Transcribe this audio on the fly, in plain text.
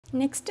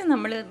Next, we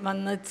will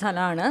visit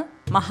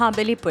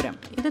Mahabalipuram.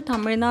 This is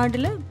Tamil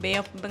Nadu, Bay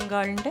of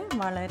Bengal, and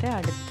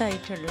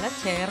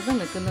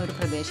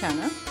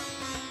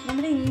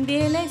in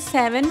India,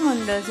 7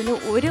 wonders,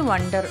 one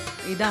wonder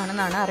is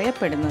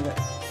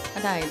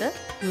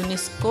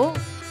UNESCO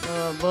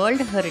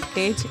World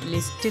Heritage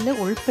List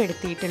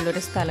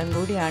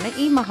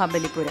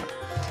Mahabalipuram.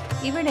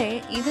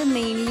 This is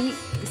mainly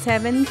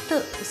 7th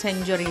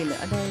century.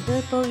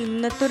 Now,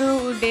 in this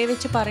day, we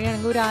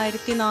have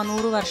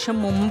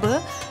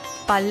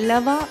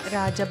Pallava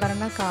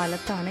Rajabarana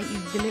Kalatana,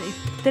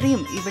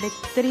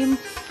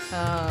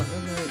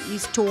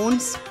 these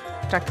stones,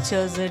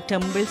 structures,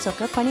 temples,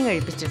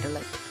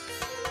 and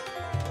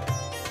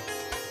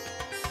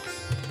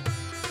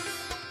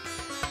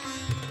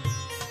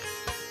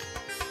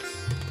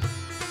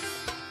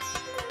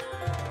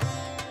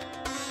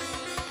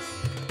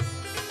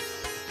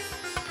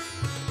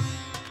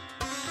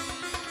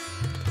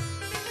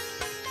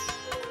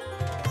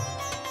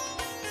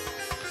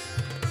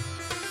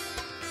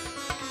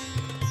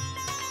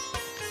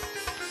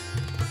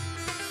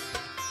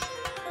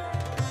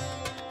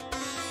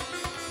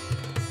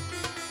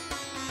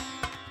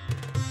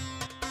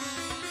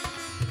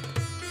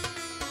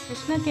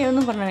Krishna cave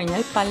nu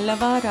parnayal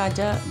Pallava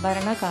Raja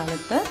Bharana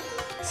Kalatha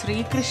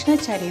Sri Krishna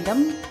Charidam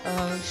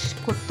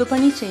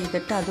Kuttupani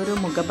cheyidittu adoru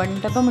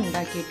Mugabandapam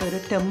undakittu oru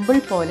temple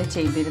pole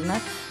cheydirunna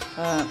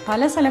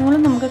pala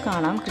സ്ഥലങ്ങളും നമുക്ക്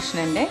കാണാം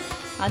കൃഷ്ണന്റെ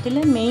അതിൽ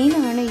main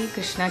ആണ് ഈ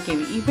Krishna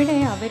cave ഇവിടെ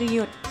അവർ ഈ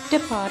ഒറ്റ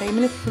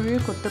പാറയിൽ ഫുൾ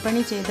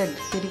കൊത്തുപണി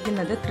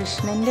ചെയ്തിരിക്കുന്നത്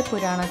കൃഷ്ണന്റെ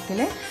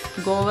പുരാണത്തിലെ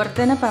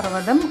ഗോവർദ്ധന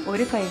പർവ്വതം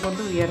ഒരു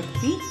കൈകൊണ്ട്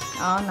ഉയർത്തി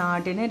ആ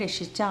നാടിനെ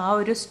രക്ഷിച്ച ആ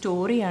ഒരു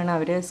സ്റ്റോറിയാണ്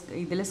അവർ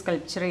ഇതിൽ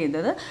സ്കൾപ്ചർ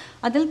ചെയ്തത്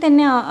അതിൽ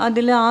തന്നെ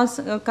അതിൽ ആ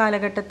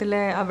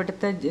കാലഘട്ടത്തിലെ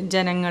അവിടുത്തെ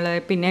ജനങ്ങൾ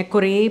പിന്നെ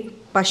കുറേ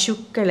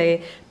പശുക്കളെ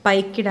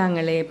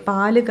പൈക്കിടാങ്ങളെ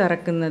പാല്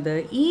കറക്കുന്നത്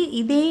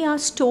ഇതേ ആ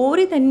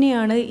സ്റ്റോറി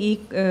തന്നെയാണ് ഈ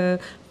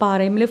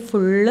പാറയിൽ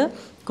ഫുള്ള്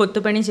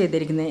കൊത്തുപണി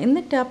ചെയ്തിരിക്കുന്നത്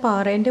എന്നിട്ട് ആ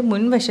പാറേൻ്റെ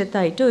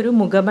മുൻവശത്തായിട്ട് ഒരു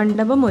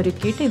മുഖമണ്ഡപം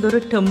ഒരുക്കിയിട്ട് ഇതൊരു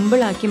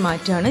ടെമ്പിൾ ആക്കി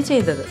മാറ്റാണ്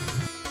ചെയ്തത്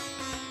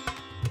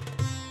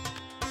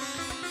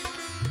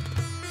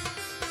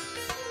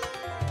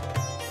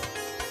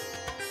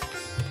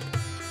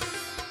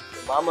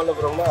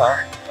Mamallapuram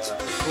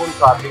school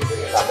carving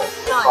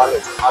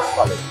college, art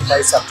college. By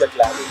subject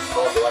lab,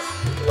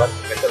 what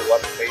metal,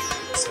 what paint,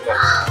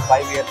 cement.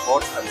 5-year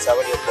course and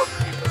 7-year course.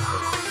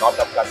 Lot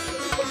of country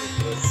people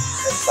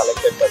and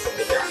selected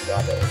percentage.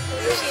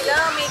 Sheila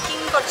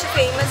making such a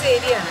famous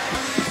area.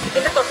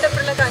 In the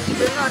Tottapurla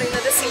Kanchipuram or in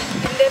the silk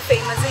in the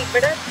famous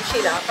ഇവിടെ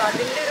Sheila. അപ്പോൾ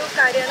അതിന്റെ ഒരു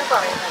കാര്യമാണ്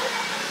പറയുന്നത്.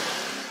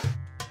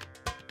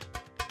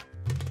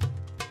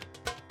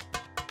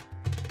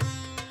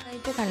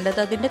 കണ്ടത്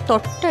അതിൻ്റെ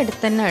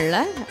തൊട്ടടുത്ത് തന്നെയുള്ള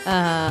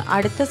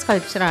അടുത്ത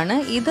സ്കൾപ്ചറാണ്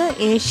ഇത്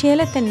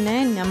ഏഷ്യയിലെ തന്നെ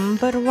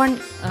നമ്പർ 1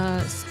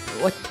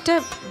 ഒറ്റ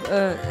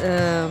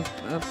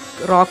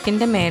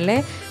റോക്കിൻ്റെ മേലെ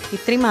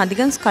ഇത്രയും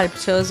അധികം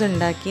സ്കൾപ്ചേഴ്സ്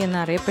ഉണ്ടാക്കി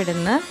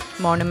എന്നറിയപ്പെടുന്ന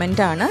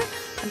മോണുമെൻ്റാണ്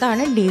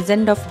അതാണ്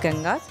ഡീസൻറ്റ് ഓഫ്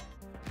ഗംഗ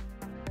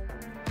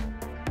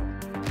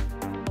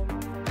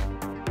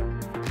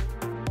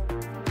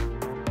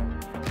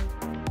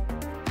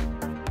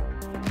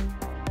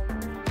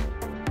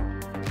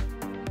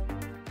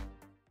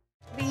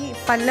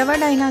പല്ലവ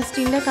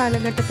ഡൈനാസ്റ്റിൻ്റെ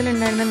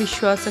കാലഘട്ടത്തിലുണ്ടായിരുന്ന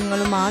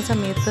വിശ്വാസങ്ങളും ആ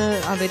സമയത്ത്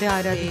അവർ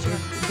ആരാധിച്ച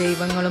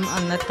ദൈവങ്ങളും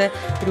അന്നത്തെ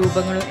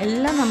രൂപങ്ങളും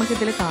എല്ലാം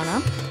നമുക്കിതിൽ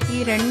കാണാം ഈ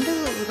രണ്ട്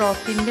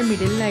റോക്കിൻ്റെ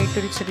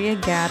മിഡിലായിട്ടൊരു ചെറിയ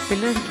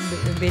ഗ്യാപ്പിൽ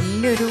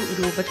വലിയൊരു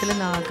രൂപത്തിൽ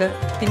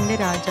നാഗത്തിൻ്റെ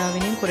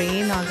രാജാവിനെയും കുറേ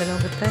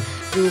നാഗലോകത്തെ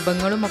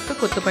രൂപങ്ങളും ഒക്കെ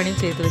കൊത്തുപണി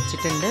ചെയ്ത്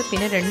വെച്ചിട്ടുണ്ട്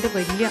പിന്നെ 2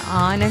 വലിയ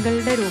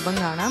ആനകളുടെ രൂപം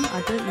കാണാം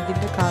അത്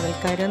ഇതിൻ്റെ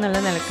കാവൽക്കാർ എന്നുള്ള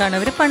നിലക്കാണ്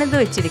അവർ പണിത്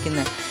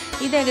വെച്ചിരിക്കുന്നത്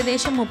ഇത്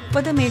ഏകദേശം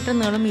 30 മീറ്റർ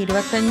നീളം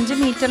 25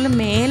 മീറ്ററിൽ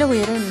മേലെ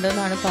ഉയരം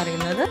ഉണ്ടെന്നാണ്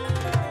പറയുന്നത്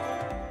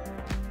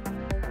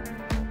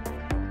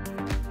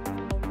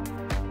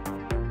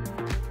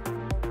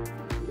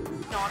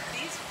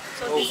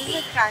So this is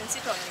a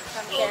transit only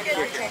from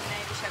Kerala, Chennai,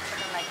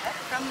 Vishakhapatnam like that.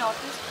 From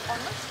northeast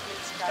onwards,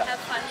 we'll start.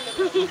 Have fun.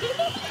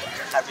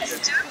 Happy to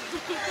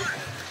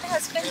My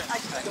husband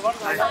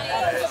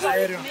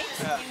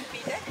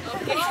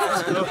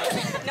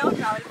No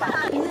travel plan.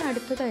 ഇനി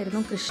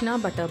അടുത്തതായിരുന്നു Krishna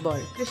butter ball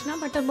Krishna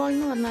butter ball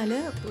എന്ന് പറഞ്ഞാൽ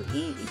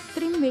ഈ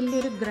ഇത്രയും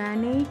വലിയൊരു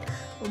ഗ്രാനൈറ്റ്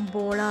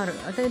ബോളാറ്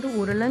അതായത്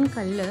ഉരുളൻ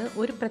കല്ല്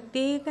ഒരു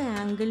പ്രത്യേക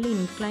ആംഗിളിൽ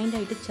ഇൻക്ലൈൻഡ്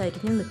ആയിട്ട്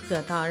ചരിഞ്ഞ്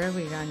നിൽക്കുക താഴെ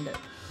വീഴാണ്ട്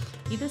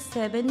ഇത്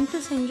 7th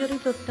സെഞ്ച്വറി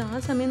തൊട്ട് ആ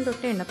സമയം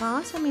തൊട്ടേ ഉണ്ട് അപ്പോൾ ആ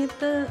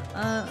സമയത്ത്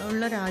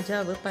ഉള്ള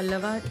രാജാവ്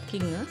പല്ലവ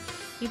കിങ്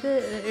ഇത്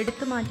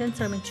എടുത്തു മാറ്റാൻ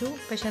ശ്രമിച്ചു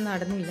പക്ഷെ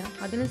നടന്നില്ല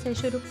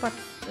അതിനുശേഷം ഒരു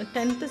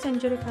 10th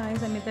സെഞ്ച്വറിക്ക് ആയ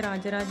സമയത്ത്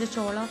രാജരാജ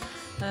ചോള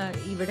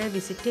ഇവിടെ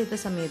വിസിറ്റ് ചെയ്ത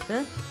സമയത്ത്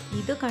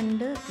ഇത്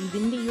കണ്ട്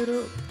ഇതിൻ്റെ ഈ ഒരു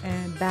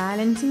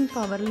ബാലൻസിങ്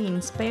പവറിൽ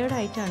ഇൻസ്പയർഡ്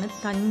ആയിട്ടാണ്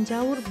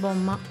തഞ്ചാവൂർ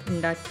ബൊമ്മ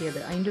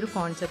ഉണ്ടാക്കിയത് അതിൻ്റെ ഒരു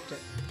കോൺസെപ്റ്റ്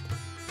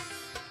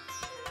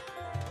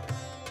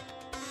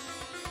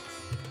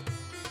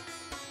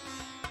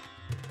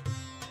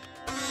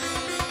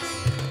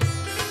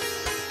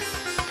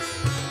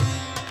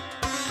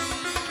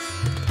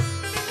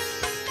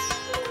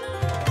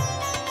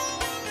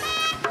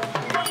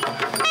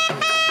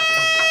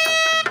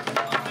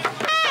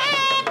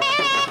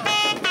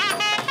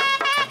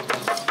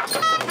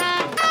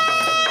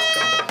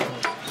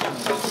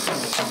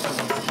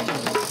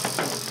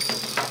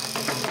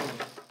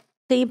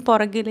ഈ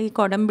പുറകിൽ ഈ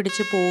കുടം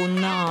പിടിച്ച്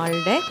പോകുന്ന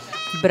ആളുടെ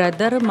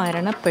ബ്രദർ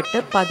മരണപ്പെട്ട്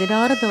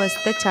 16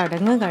 ദിവസത്തെ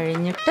ചടങ്ങ്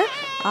കഴിഞ്ഞിട്ട്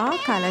ആ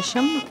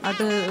കലശം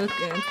അത്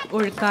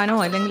ഒഴുക്കാനോ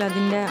അല്ലെങ്കിൽ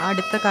അതിൻ്റെ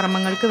അടുത്ത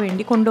കർമ്മങ്ങൾക്ക്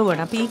വേണ്ടി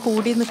കൊണ്ടുപോകണം. അപ്പോൾ ഈ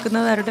കൂടി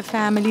നിൽക്കുന്നത് അവരുടെ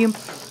ഫാമിലിയും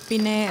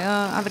പിന്നെ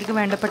അവർക്ക്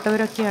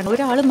വേണ്ടപ്പെട്ടവരൊക്കെയാണ്.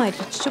 ഒരാൾ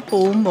മരിച്ചു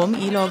പോകുമ്പം,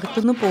 ഈ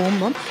ലോകത്തുനിന്ന്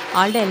പോകുമ്പം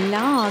ആളുടെ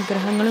എല്ലാ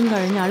ആഗ്രഹങ്ങളും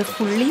കഴിഞ്ഞ് ആൾ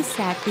ഫുള്ളി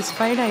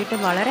സാറ്റിസ്ഫൈഡ് ആയിട്ട്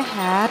വളരെ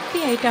ഹാപ്പി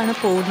ആയിട്ടാണ്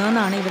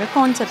പോകുന്നതെന്നാണ് ഇവരുടെ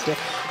കോൺസെപ്റ്റ്.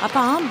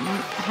 അപ്പോൾ ആ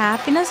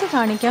ഹാപ്പിനെസ്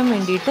കാണിക്കാൻ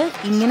വേണ്ടിയിട്ട്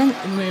ഇങ്ങനെ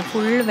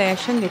ഫുൾ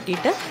വേഷം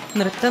കെട്ടിയിട്ട്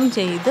നൃത്തം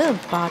ചെയ്ത്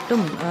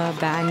പാട്ടും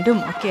ബാൻഡും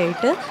ഒക്കെ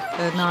ആയിട്ട്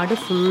നാട്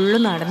ഫുള്ള്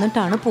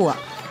നടന്നിട്ടാണ് പോവുക.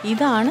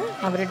 ഇതാണ്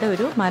അവരുടെ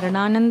ഒരു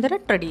മരണാനന്തര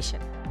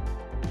ട്രഡീഷൻ.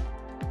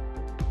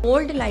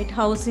 ഓൾഡ് ലൈറ്റ്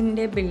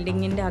ഹൗസിൻ്റെ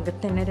ബിൽഡിങ്ങിൻ്റെ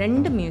അകത്ത് തന്നെ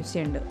 2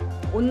 മ്യൂസിയം ഉണ്ട്.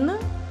 ഒന്ന്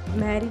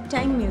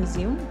മാരിടൈം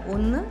മ്യൂസിയം,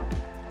 ഒന്ന്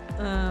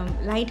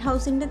ലൈറ്റ്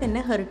ഹൗസിൻ്റെ തന്നെ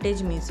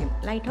ഹെറിറ്റേജ് മ്യൂസിയം.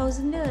 ലൈറ്റ്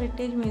ഹൗസിൻ്റെ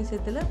ഹെറിറ്റേജ്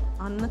മ്യൂസിയത്തിൽ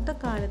അന്നത്തെ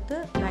കാലത്ത്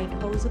ലൈറ്റ്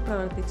ഹൗസ്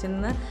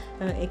പ്രവർത്തിച്ചിരുന്ന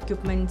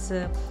എക്യുപ്മെൻറ്റ്സ്,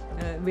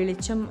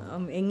 വെളിച്ചം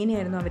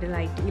എങ്ങനെയായിരുന്നു അവർ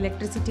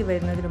ഇലക്ട്രിസിറ്റി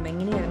വരുന്നതിനും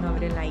എങ്ങനെയായിരുന്നു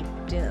അവർ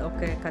ലൈറ്റ്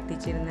ഒക്കെ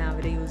കത്തിച്ചിരുന്നത്,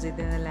 അവർ യൂസ്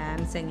ചെയ്തിരുന്ന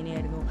ലാമ്പ്സ്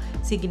എങ്ങനെയായിരുന്നു,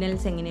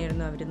 സിഗ്നൽസ്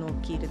എങ്ങനെയായിരുന്നു അവർ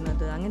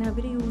നോക്കിയിരുന്നത്, അങ്ങനെ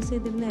അവർ യൂസ്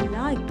ചെയ്തിരുന്ന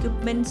എല്ലാ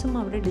എക്യുപ്മെൻറ്റ്സും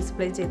അവിടെ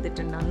ഡിസ്പ്ലേ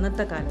ചെയ്തിട്ടുണ്ട്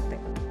അന്നത്തെ കാലത്തെ.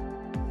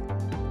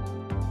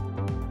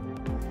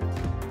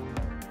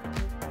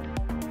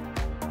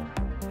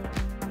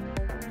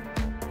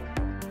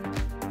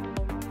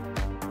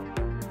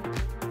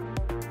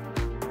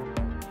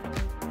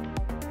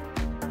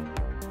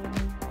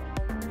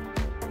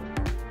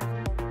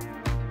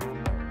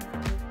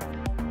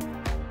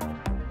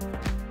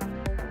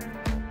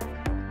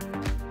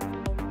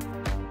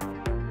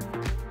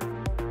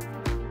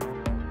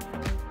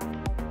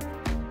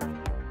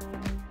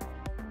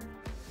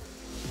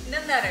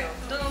 ഇതെന്താ അറിയോ,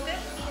 ഇത് നോക്ക്,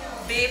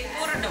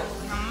 ബേപ്പൂർ ഡോ,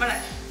 നമ്മളെ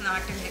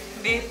നാട്ടിലെ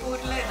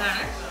ബേപ്പൂരിലെ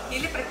ഇതാണ്.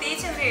 ഇതിൽ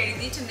പ്രത്യേകിച്ച് അവർ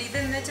എഴുതിയിട്ടുണ്ട്.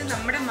 ഇതെന്ന് വെച്ചാൽ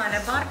നമ്മുടെ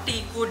മലബാർ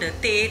ടീക്കൂഡ്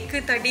തേക്ക്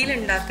തടിയിൽ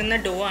ഉണ്ടാക്കുന്ന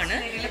ഡോ ആണ്.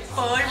 ഇതിൽ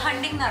പേൾ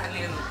ഹണ്ടിങ്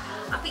നടന്നിരുന്നു.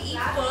 അപ്പോൾ ഈ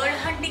പേൾ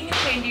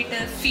ഹണ്ടിങ്ങിന് വേണ്ടിയിട്ട്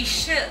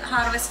ഫിഷ്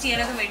ഹാർവെസ്റ്റ്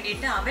ചെയ്യാനൊക്കെ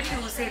വേണ്ടിയിട്ട് അവർ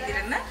യൂസ്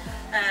ചെയ്തിരുന്ന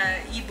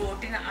ഈ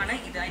ബോട്ടിനാണ്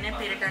ഇത്. അതിനെ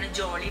പേരിട്ടാണ്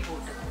ജോളി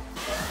ബോട്ട്.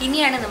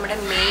 ഇനിയാണ് നമ്മുടെ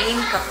മെയിൻ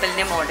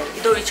കപ്പലിൻ്റെ മോഡൽ.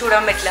 ഇത്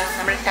ഒഴിച്ചുകൂടാൻ പറ്റില്ല.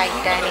 നമ്മുടെ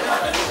ടൈറ്റാനിക്,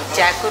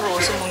 ജാക്ക്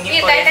റോസ്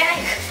മുങ്ങിപ്പോയ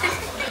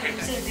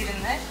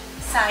ചെയ്തിരുന്ന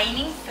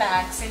സൈനിങ്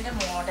ഫ്ലാഗ്സിൻ്റെ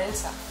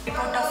മോഡൽസാണ്.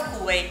 റിപ്പോർട്ട് ഓഫ്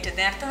കുവൈറ്റ്,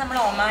 നേരത്തെ നമ്മൾ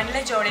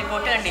ഒമാനിലെ ജോളി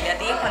ബോട്ട് കണ്ടില്ല,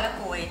 അതേപോലെ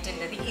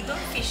കുവൈറ്റിൻ്റെ. ഇതും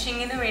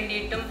ഫിഷിങ്ങിന്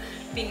വേണ്ടിയിട്ടും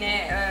പിന്നെ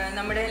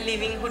നമ്മുടെ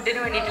ലിവിങ്ഹുഡിന്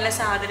വേണ്ടിയിട്ടുള്ള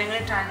സാധനങ്ങൾ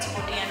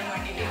ട്രാൻസ്പോർട്ട് ചെയ്യാനും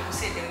വേണ്ടിയിട്ട്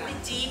യൂസ് ചെയ്തിരുന്നു.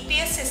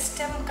 GPS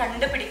സിസ്റ്റം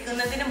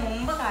കണ്ടുപിടിക്കുന്നതിന്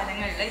മുമ്പ്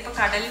കാലങ്ങളിൽ ഇപ്പോൾ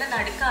കടലിൻ്റെ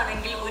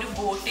നടുക്കാണെങ്കിൽ ഒരു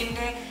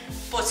ബോട്ടിൻ്റെ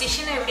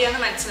പൊസിഷൻ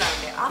എവിടെയാണെന്ന്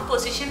മനസ്സിലാവില്ല. ആ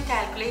പൊസിഷൻ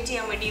കാൽക്കുലേറ്റ്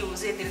ചെയ്യാൻ വേണ്ടി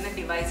യൂസ് ചെയ്തിരുന്ന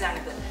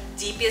ഡിവൈസാണിത്,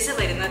 GPS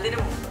വരുന്നതിന്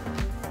മുമ്പ്.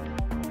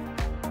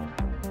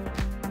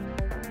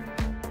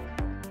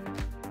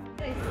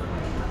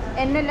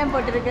 என்னெல்லாம்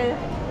போட்டிருக்கு?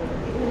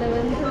 இதில்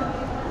வந்து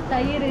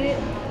தயிர்,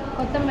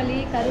 கொத்தமல்லி,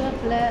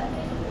 கருவேப்பிலை.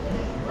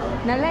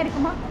 நல்லா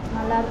இருக்குமா?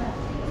 நல்லாயிருக்கும்.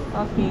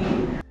 ஓகே.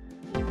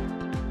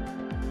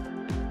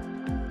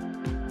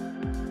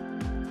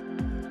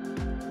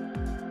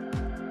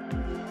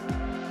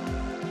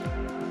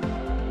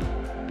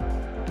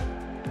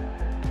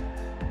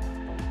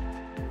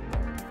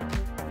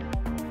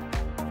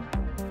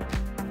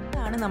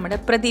 നമ്മുടെ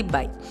പ്രദീപ്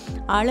ഭായ്,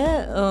 ആള്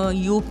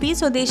UP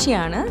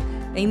സ്വദേശിയാണ്.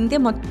 ഇന്ത്യ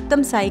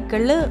മൊത്തം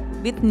സൈക്കിളിൽ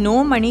വിത്ത് നോ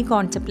മണി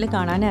കോൺസെപ്റ്റിൽ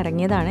കാണാൻ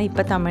ഇറങ്ങിയതാണ്.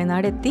 ഇപ്പോൾ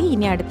തമിഴ്നാട് എത്തി.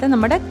 ഇനി അടുത്ത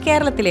നമ്മുടെ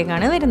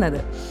കേരളത്തിലേക്കാണ് വരുന്നത്.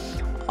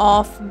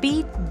 ഓഫ്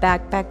ബീറ്റ്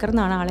ബാക്ക് പാക്കർ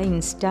എന്നാണ് ആളെ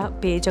ഇൻസ്റ്റാ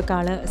പേജൊക്കെ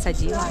ആള്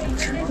സജീവമാണ്.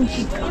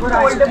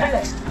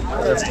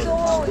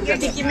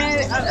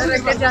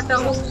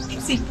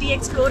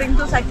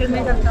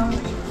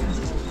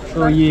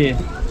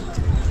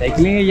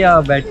 साइकिलिंग है या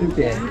बैटरी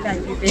पे है?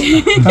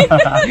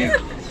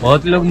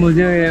 बहुत लोग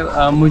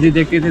मुझे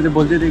देखते थे तो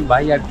बोलते थे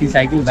भाई आपकी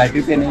साइकिल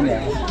बैटरी पे नहीं है।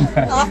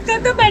 आपका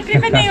तो बैटरी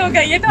पे नहीं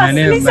होगा, ये तो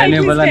मैंने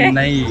बोला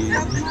नहीं,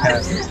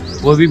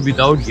 वो भी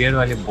विदाउट गियर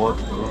वाले बहुत,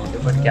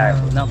 बट क्या है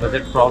ना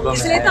बजट प्रॉब्लम है,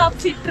 इसलिए तो आप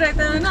फिट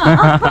रहते हो ना।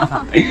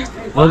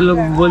 बहुत लोग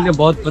बोलते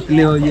बहुत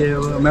पतले हो ये,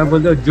 मैं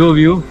बोलता हूँ जो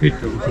भी हो फिट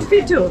हो।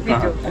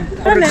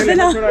 और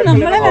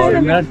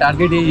मेरा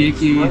टारगेट यही है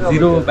कि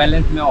 0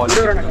 बैलेंस में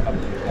ऑलरेडी,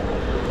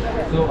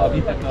 तो अभी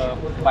तक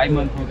 5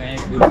 मंथ हो गए,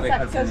 1 रुपये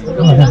खर्च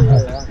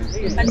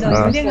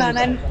नहीं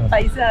കാണാൻ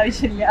പൈസ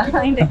ആവശ്യമില്ല,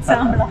 അതിന്റെ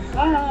എക്സാമ്പിൾ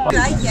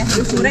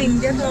पूरा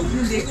इंडिया तो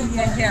आपने देख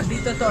लिया है, अभी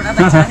तो थोड़ा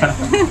बचा है।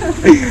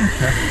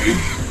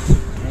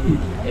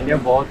 इंडिया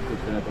बहुत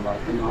खूबसूरत है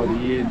वास्तव में, और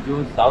ये जो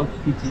साउथ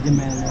की चीज़ें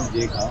मैंने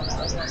देखा,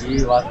 ये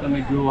वास्तव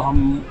में जो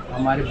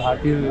हमारे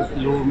भारतीय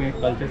लोगों में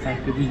कल्चर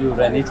संस्कृति जो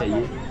रहनी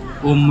चाहिए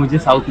वो मुझे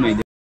साउथ में ही।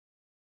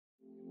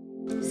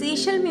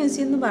 സീഷൽ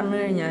മ്യൂസിയം എന്ന് പറഞ്ഞു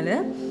കഴിഞ്ഞാൽ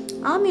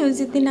ആ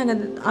മ്യൂസിയത്തിൻ്റെ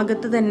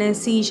അകത്ത് തന്നെ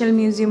സീഷൽ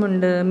മ്യൂസിയം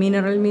ഉണ്ട്,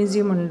 മിനറൽ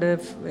മ്യൂസിയം ഉണ്ട്,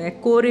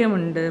 അക്വേറിയം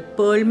ഉണ്ട്,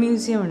 പേൾ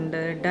മ്യൂസിയം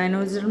ഉണ്ട്,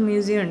 ഡൈനോസർ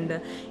മ്യൂസിയം ഉണ്ട്.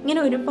 ഇങ്ങനെ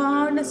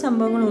ഒരുപാട്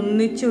സംഭവങ്ങൾ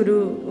ഒന്നിച്ചൊരു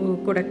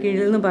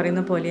കുടക്കീഴിൽ എന്ന്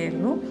പറയുന്ന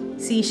പോലെയായിരുന്നു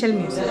സീഷൽ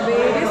മ്യൂസിയം.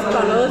 വേരിയസ്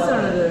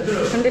കളേഴ്സാണത്,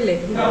 കണ്ടില്ലേ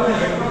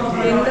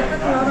എന്തൊക്കെ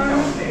കളറാണ്,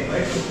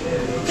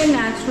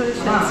 നാച്ചുറൽ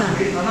ഷെയ്ഡ്സാണ്.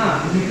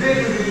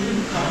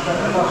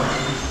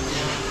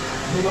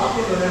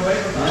 മ്യൂസിയത്തിൻ്റെ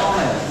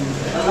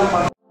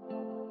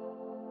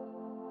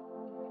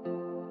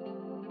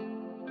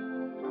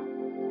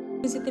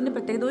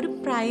പ്രത്യേകത ഒരു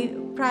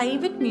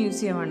പ്രൈവറ്റ്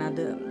മ്യൂസിയമാണ്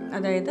അത്.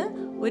 അതായത്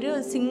ഒരു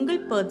സിംഗിൾ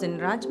പേഴ്സൺ,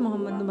 രാജ്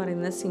മുഹമ്മദ് എന്ന്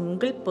പറയുന്ന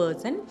സിംഗിൾ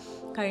പേഴ്സൺ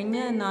കഴിഞ്ഞ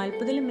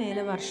 40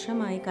 മേലെ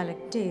വർഷമായി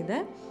കളക്ട് ചെയ്ത്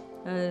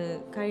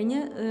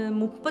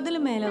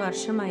 30 മേലെ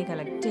വർഷമായി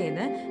കളക്ട്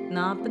ചെയ്ത്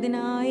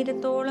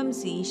 40,000-ഓളം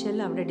സീഷെൽ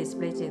അവിടെ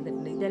ഡിസ്പ്ലേ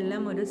ചെയ്തിട്ടുണ്ട്.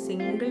 ഇതെല്ലാം ഒരു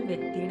സിംഗിൾ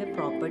വ്യക്തിയുടെ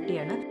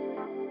പ്രോപ്പർട്ടിയാണ്.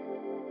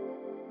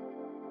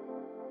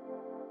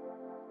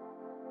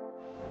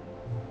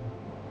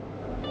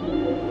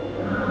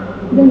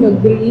 ഇതുണ്ടോ,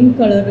 ഗ്രീൻ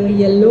കളറ്,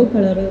 യെല്ലോ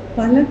കളറ്,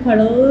 പല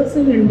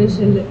കളേഴ്സിലുണ്ട്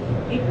ഷെല്ല്.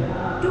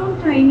 ഏറ്റവും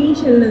ടൈനി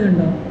ഷെല്ല്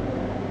കണ്ടോ,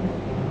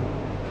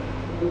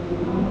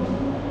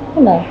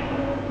 കണ്ടോ?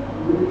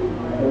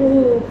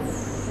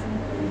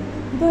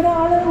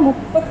 ഇതൊരാൾ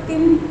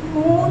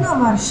 33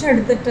 വർഷം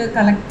എടുത്തിട്ട്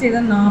കളക്ട് ചെയ്ത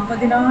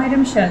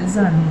 40,000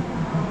 ഷെൽസാണ്.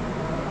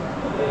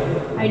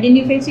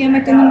 ഐഡൻറ്റിഫൈ ചെയ്യാൻ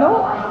പറ്റുന്നുണ്ടോ?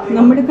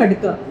 നമ്മുടെ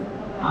കടുക്ക,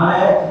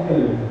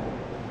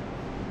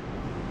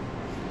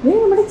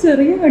 നമ്മുടെ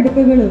ചെറിയ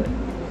കടുക്കകൾ.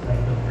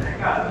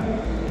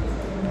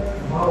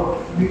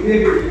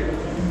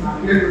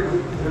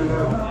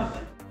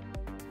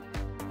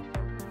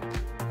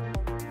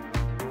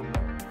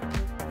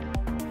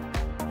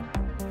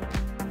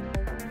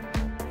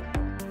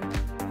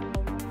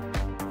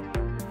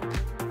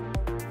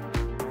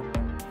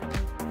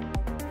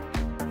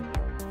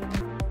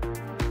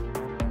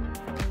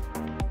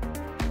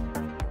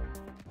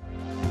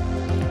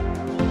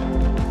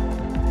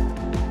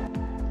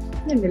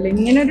 ഉണ്ടല്ലോ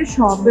ഇങ്ങനെ ഒരു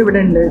ഷോപ്പ് ഇവിടെ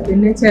ഉണ്ട്.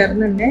 പിന്നെ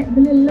ചേർന്നുണ്ട്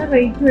ഇതിലെല്ലാം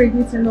റേറ്റും എഴുതി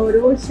വെച്ചിട്ടുണ്ട്.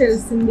 ഓരോ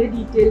ഷെൽസിന്റെ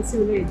ഡീറ്റെയിൽസ്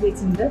ഇവിടെ എഴുതി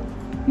വെച്ചിട്ടുണ്ട്.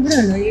 ഇവിടെ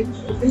ഉണ്ടോ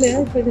ഇതിൽ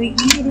ഇപ്പോൾ ഈ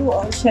ഒരു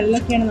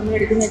ഷെല്ലൊക്കെയാണ് നമ്മൾ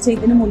എടുക്കുന്നത് വെച്ചാൽ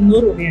ഇതിന് 300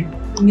 രൂപയാണ്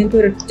ഇങ്ങനത്തെ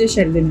ഒരൊറ്റ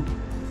ഷെല്ലിന്.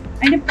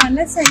 അതിന് പല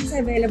സൈസ്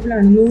അവൈലബിൾ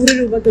ആണ്. 100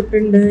 രൂപ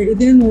തൊട്ടുണ്ട്,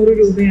 ഇതിന് 100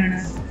 രൂപയാണ്,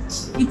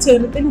 ഈ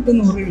ചെറുതിനൊക്കെ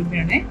 100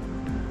 രൂപയാണ്.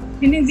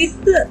 പിന്നെ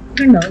വിത്ത്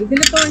കണ്ടോ,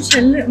 ഇതിലിപ്പോൾ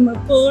ഷെല്ല്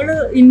പേള്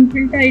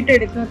ഇൻബിൽട്ട് ആയിട്ട്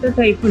എടുക്കാത്ത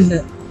ടൈപ്പ് ഉണ്ട്.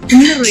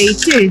 ഇതിന്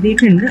റേറ്റ്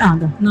എഴുതിയിട്ടുണ്ട്.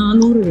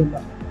 400 രൂപ,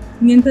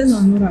 ഇങ്ങനത്തെ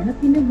 400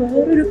 പിന്നെ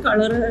വേറൊരു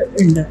കളറ്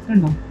ഉണ്ട്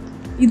കണ്ടോ,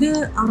 ഇത്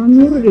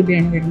 600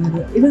 രൂപയാണ് വരുന്നത്.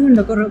 ഇത്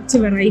കണ്ടോ, കുറച്ച്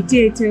വെറൈറ്റി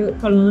ആയിട്ട്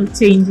കളർ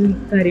ചേഞ്ചും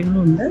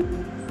കാര്യങ്ങളും ഉണ്ട്.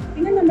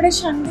 പിന്നെ നമ്മുടെ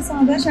ശംഖ്,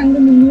 സാധാ ശംഖ്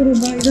 300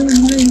 രൂപ. ഇത്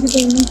നമ്മൾ എനിക്ക്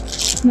തോന്നുന്നു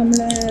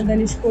നമ്മളെ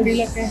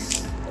ധനുഷ്കോടിയിലൊക്കെ,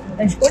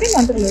 ധനുഷ്കോടി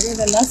മാത്രമല്ല ഒരു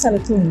എല്ലാ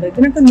സ്ഥലത്തും ഉണ്ട്.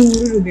 ഇതിനൊക്കെ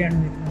 100 രൂപയാണ്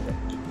വരുന്നത്.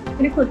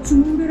 പിന്നെ കുറച്ചും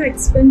കൂടി ഒരു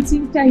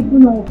എക്സ്പെൻസീവ് ടൈപ്പ്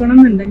നോക്കണം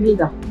എന്നുണ്ടെങ്കിൽ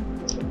ഇതാ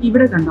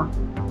ഇവിടെ കണ്ടോ,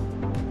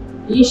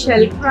 ഈ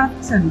ഷെൽ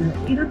ക്രാഫ്റ്റ്സ് ഉണ്ട്.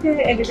 ഇതൊക്കെ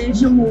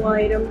ഏകദേശം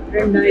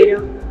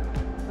 3000-2000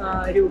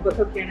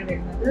 രൂപക്കൊക്കെയാണ്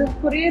വരുന്നത്.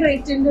 കുറേ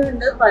റേറ്റിൻ്റെ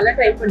ഉണ്ട്, പല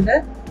ടൈപ്പ് ഉണ്ട്.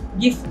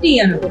 ഗിഫ്റ്റ്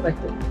ചെയ്യാനൊക്കെ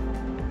പറ്റും.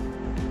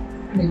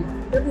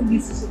 ഇതൊക്കെ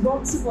ഗിഫ്റ്റ്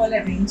ബോക്സ് പോലെ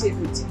അറേഞ്ച് ചെയ്ത്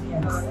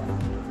വെച്ചിരിക്കുകയാണ്.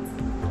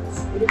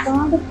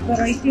 ഒരുപാട്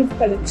വെറൈറ്റി ഓഫ്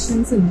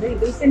കളക്ഷൻസ് ഉണ്ട്.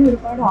 ഇതിൽ തന്നെ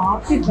ഒരുപാട്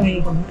ആർട്ട് ട്രൈ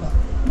ചെയ്യുന്നുണ്ട്.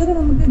 ഇതൊക്കെ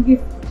നമുക്ക്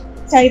ഗിഫ്റ്റ്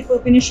ടൈപ്പ്,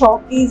 പിന്നെ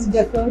ഷോക്കേസ്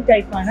ഡെക്കർ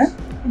ടൈപ്പാണ്.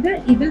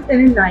 ഇതിൽ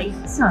തന്നെ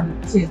ലൈറ്റ്സ് ആണ്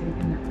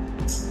ചെയ്തിരിക്കുന്നത്.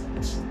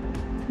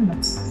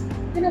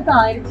 ഇതിനൊക്കെ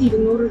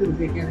 1200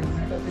 രൂപയൊക്കെയാണ്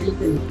വരുന്നത്.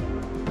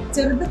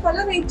 ചെറുത് പല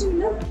റേറ്റും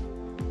ഉണ്ട്.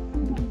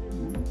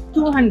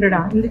 200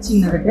 എന്ത്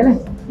ചിന്നതൊക്കെ അല്ലേ?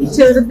 ഈ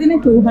ചെറുതിന്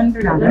 200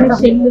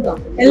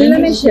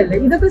 എല്ലാമേ ഷെല്ല്.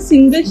 ഇതൊക്കെ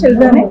സിംഗിൾ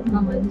ഷെല്ലാണ്.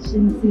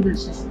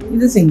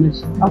 ഇത് സിംഗിൾ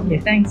ഷെൽ. Okay,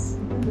 thanks.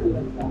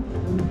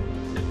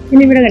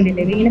 പിന്നെ ഇവിടെ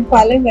കണ്ടില്ലേ ഇങ്ങനെ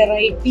പല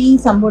വെറൈറ്റി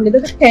സംഭവം.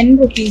 ഇതൊക്കെ 10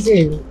 rupees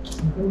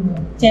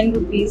 10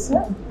 rupees.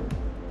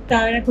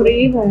 താഴെ കുറേ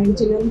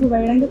വെറൈറ്റി നമുക്ക്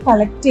വേണമെങ്കിൽ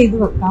കളക്ട് ചെയ്ത്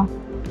വെക്കാം,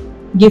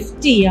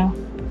 ഗിഫ്റ്റ് ചെയ്യാം.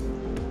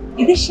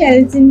 ഇത്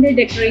ഷെൽസിന്റെ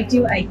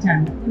ഡെക്കറേറ്റീവ്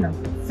ഐറ്റാണ്.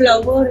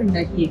 ഫ്ലവർ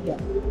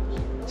ഉണ്ടാക്കിയേക്കാം.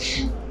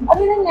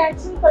 അതെല്ലാം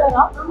നാച്ചുറൽ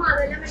കളറാ?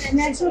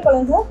 Natural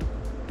colours.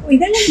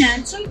 ഇതെല്ലാം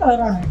നാച്ചുറൽ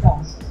കളറാണ് കേട്ടോ,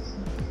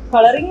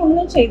 കളറിങ്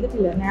ഒന്നും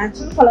ചെയ്തിട്ടില്ല.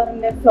 നാച്ചുറൽ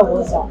കളറിന്റെ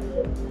ഫ്ലവേഴ്സാണ്.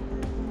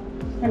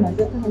 കണ്ടോ,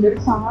 ഇതൊക്കെ നല്ലൊരു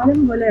താലം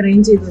പോലെ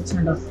അറേഞ്ച് ചെയ്ത്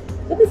വെച്ചിട്ടുണ്ടോ.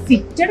 ഇതൊക്കെ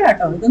ഫിറ്റഡ്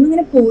ആട്ടോ, ഇതൊന്നും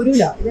ഇങ്ങനെ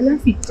പോരൂല. ഇതെല്ലാം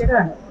ഫിറ്റഡ്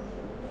ആണ്.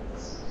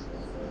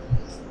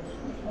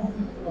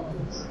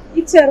 ഈ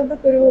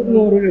ചെറുതൊക്കെ ഒരു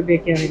 100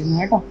 രൂപയൊക്കെയാണ്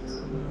വരുന്നത് കേട്ടോ.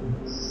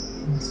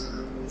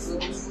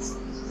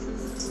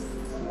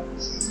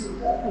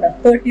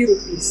 ₹30.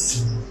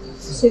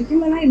 ശരിക്കും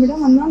പറഞ്ഞാൽ ഇവിടെ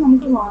വന്നാൽ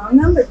നമുക്ക്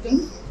വാങ്ങാൻ പറ്റും.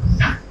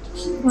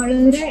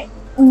 വളരെ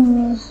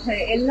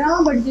എല്ലാ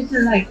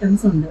ബഡ്ജറ്റുള്ള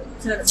ഐറ്റംസ് ഉണ്ട്.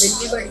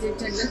 വലിയ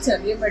ബഡ്ജറ്റ് ഉണ്ട്,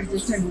 ചെറിയ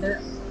ബഡ്ജറ്റ് ഉണ്ട്.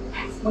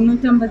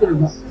 350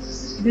 രൂപ.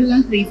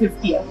 ഇതെല്ലാം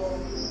 350 ആണ്.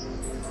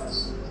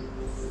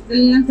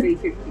 ഇതെല്ലാം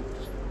 350.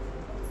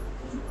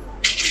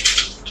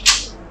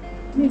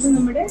 ഇത്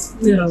നമ്മുടെ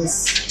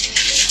മിറേഴ്സ്.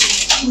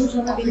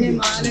 പിന്നെ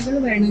മാലകൾ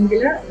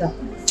വേണമെങ്കിൽ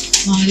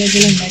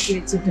മാലകൾ ഉണ്ടാക്കി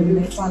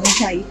വെച്ചിട്ടുണ്ട്, പല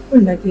ടൈപ്പ്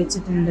ഉണ്ടാക്കി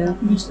വെച്ചിട്ടുണ്ട്.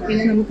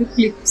 പിന്നെ നമുക്ക്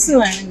ക്ലിപ്സ്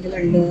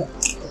വേണമെങ്കിലുണ്ട്.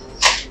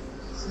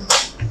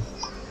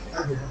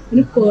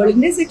 പിന്നെ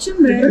പേളിന്റെ സെക്ഷൻ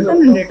വേറെ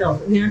തന്നെ ഉണ്ട് കേട്ടോ,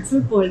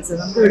 നാച്ചുറൽ പേൾസ്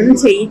നമുക്ക് ഇവിടുന്ന്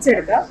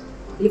ചെയ്യിച്ചെടുക്കാം.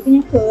 ഇതിലിപ്പോ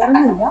ഞാൻ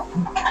കയറുന്നില്ല.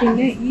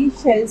 പിന്നെ ഈ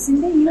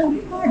ഷെൽസിന്റെ ഈ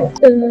ഒരുപാട്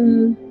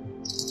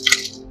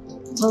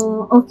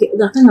ഓക്കെ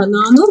ഇതൊക്കെ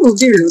 400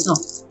 രൂപയുള്ളൂ കേട്ടോ.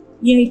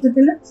 ഈ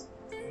ഐറ്റത്തിന്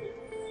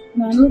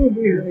 400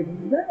 രൂപയുള്ളൂ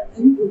വരുന്നത്.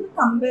 എനിക്ക്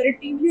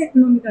കമ്പാരിറ്റീവ്ലി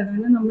എക്കണോമിക് ആണ്.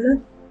 കാരണം നമ്മള്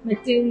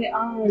മറ്റേ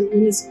ആ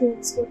യുനെസ്കോ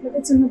എക്സ്പോർട്ടിലൊക്കെ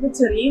ചെന്നപ്പോൾ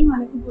ചെറിയ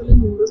മാലയ്ക്ക് പോലും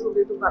 100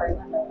 രൂപയൊക്കെ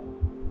പറയുന്നുണ്ടായിരുന്നു.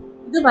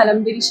 ഇത്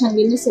വലംപിരി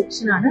ശംഖിന്റെ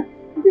സെക്ഷനാണ്.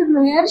 ഇത്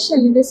റെയർ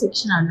ഷെല്ലിന്റെ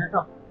സെക്ഷനാണ്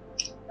കേട്ടോ.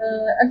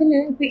 അതിൽ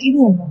ഇപ്പൊ ഇത്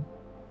കണ്ടോ,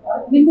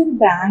 ഇതിന്റെ ഒരു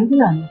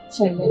ബാങ്കിലാണ്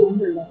ഷെല്ല്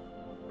കൊണ്ടുള്ളത്.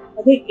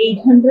 അത്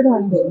 800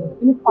 ആണ് വരുന്നത്.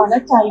 പിന്നെ പല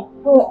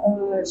ടൈപ്പ്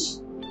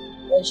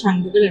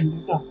ശംഖുകളുണ്ട്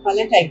കേട്ടോ, പല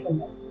ടൈപ്പ്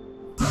ഉണ്ട്.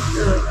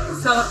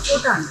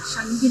 സർക്കോട്ടാണ്,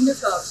 ശംഖിന്റെ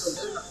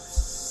സർക്കോട്ട്.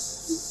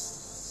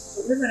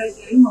 ഒരു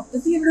വെറൈറ്റി.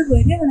 മൊത്തത്തിൽ ഇവിടെ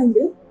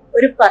വരികയാണെങ്കിൽ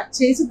ഒരു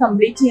പർച്ചേസ്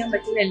കംപ്ലീറ്റ് ചെയ്യാൻ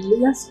പറ്റുന്ന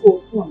എല്ലാ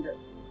സ്കോപ്പും ഉണ്ട്.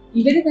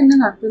 ഇവര് തന്നെ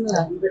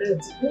നടത്തുന്നതാണ്. ഇവിടെ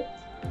വെച്ചിട്ട്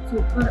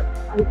സൂപ്പർ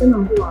ആയിട്ട്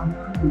നമുക്ക്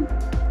വാങ്ങാറുണ്ട്.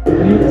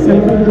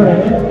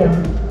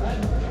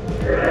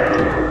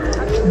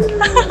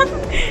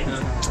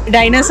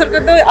 डायनासोर को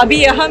तो अभी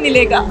यहाँ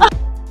मिलेगा.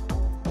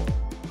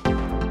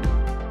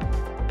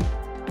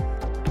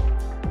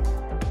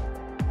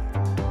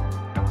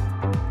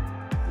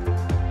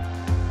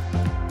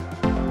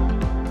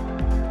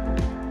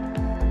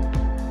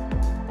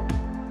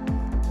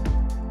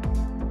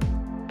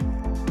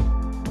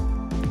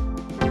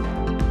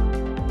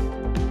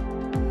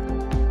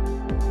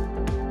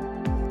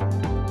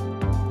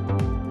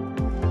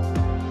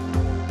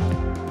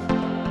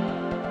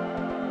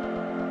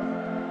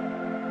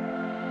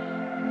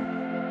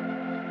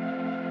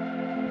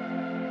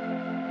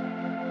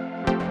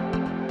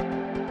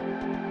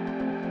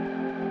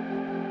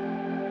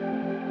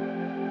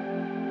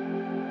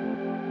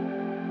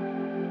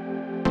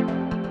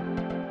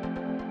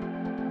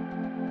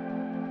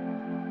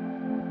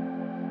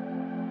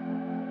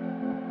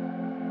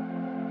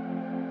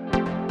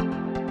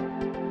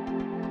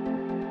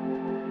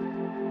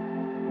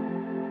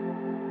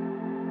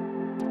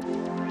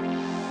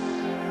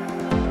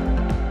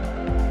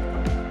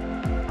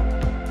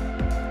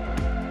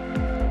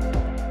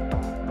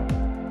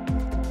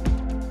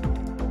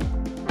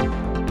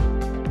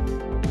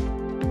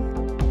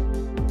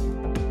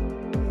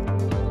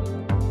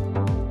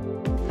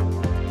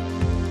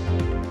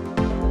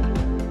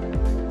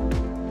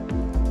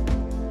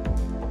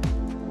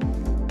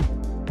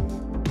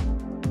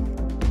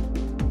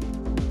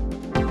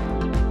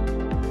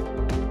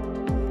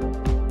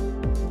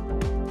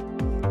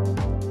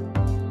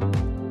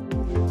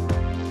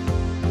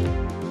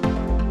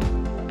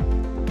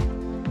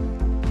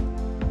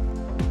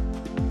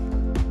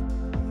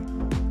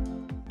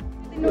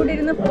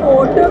 ഇരുന്ന്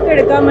ഫോട്ടോ ഒക്കെ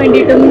എടുക്കാൻ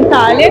വേണ്ടിയിട്ടും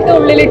തലയൊക്കെ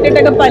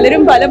ഉള്ളിലിട്ടിട്ടൊക്കെ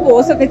പലരും പല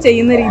പോസൊക്കെ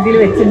ചെയ്യുന്ന രീതിയിൽ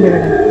വെച്ചിട്ടുണ്ട്.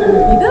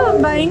 ഇത്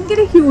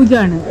ഭയങ്കര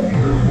ഹ്യൂജാണ്,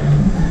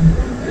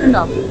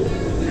 ഉണ്ടോ?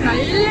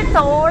 നല്ല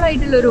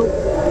ടോളായിട്ടുള്ളൊരു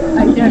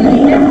ഐറ്റാണ്.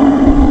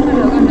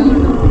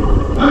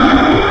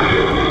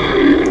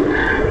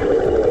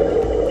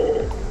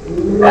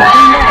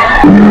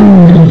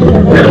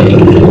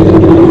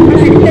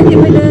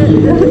 അടുത്തെത്തിയപ്പോൾ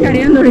ഇത്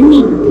കഴിയാൻ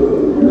തുടങ്ങി.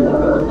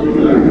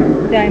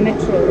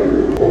 ഡയമട്രോ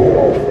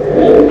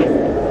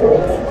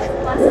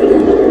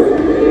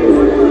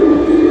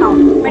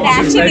but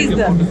actually is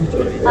the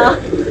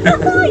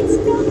it's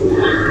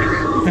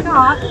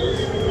not.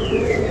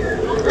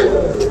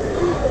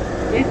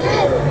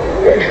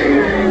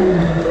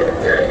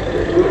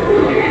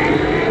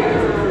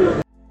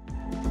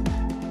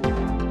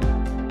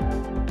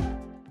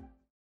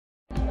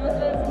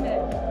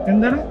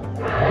 എന്താണ്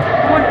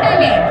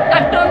മുട്ടല്ലേ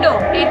കട്ടോണ്ടോ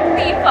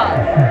എത്തിഫ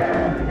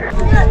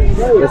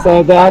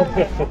सरदार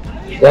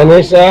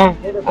गणेश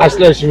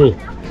अष्टलक्ष्मी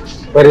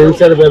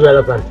परिसर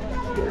बेबेलपन.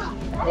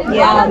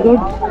 yeah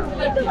good.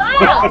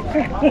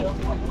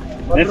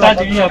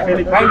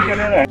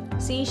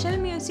 സീഷൽ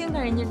മ്യൂസിയം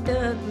കഴിഞ്ഞിട്ട്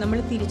നമ്മൾ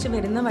തിരിച്ചു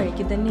വരുന്ന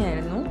വഴിക്ക്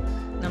തന്നെയായിരുന്നു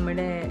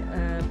നമ്മുടെ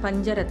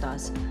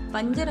പഞ്ചരഥാസ്.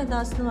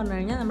 പഞ്ചരഥാസ് എന്ന് പറഞ്ഞു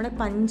കഴിഞ്ഞാൽ നമ്മുടെ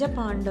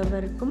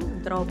പഞ്ചപാണ്ഡവർക്കും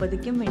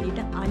ദ്രൗപദിക്കും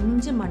വേണ്ടിയിട്ട്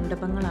 5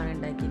 മണ്ഡപങ്ങളാണ്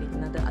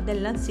ഉണ്ടാക്കിയിരിക്കുന്നത്.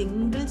 അതെല്ലാം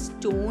സിംഗിൾ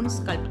സ്റ്റോൺ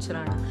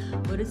സ്കൾപ്ചറാണ്.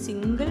 ഒരു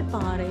സിംഗിൾ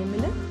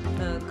പാറയിൽ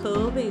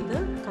കേർവ് ചെയ്ത്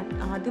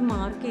ആദ്യം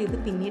മാർക്ക് ചെയ്ത്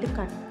പിന്നീട്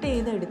കട്ട്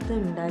ചെയ്തെടുത്ത്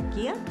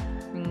ഉണ്ടാക്കിയ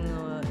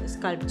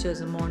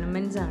സ്കൾപ്ചേഴ്സ്,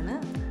 മോണുമെൻറ്റ്സ് ആണ്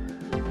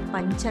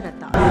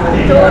പഞ്ചരഥ.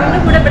 ചോറിന്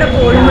കൂടെ ഇവിടെ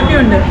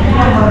കോഴിമുട്ടയുണ്ട്,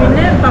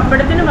 പിന്നെ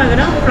പപ്പടത്തിന്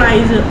പകരം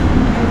ഫ്രൈസ്.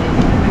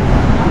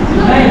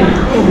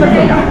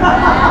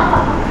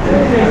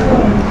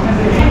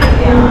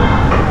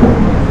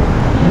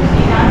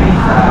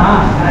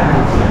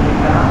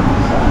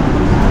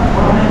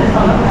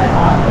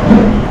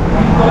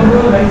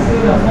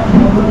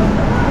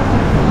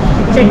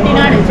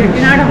 ചെട്ടിനാട്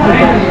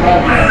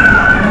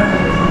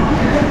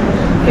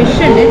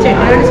ഫിഷ് ഉണ്ട്.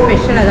 ചെട്ടിനാട്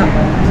സ്പെഷ്യൽ അതാ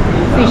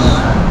ഫിഷ്.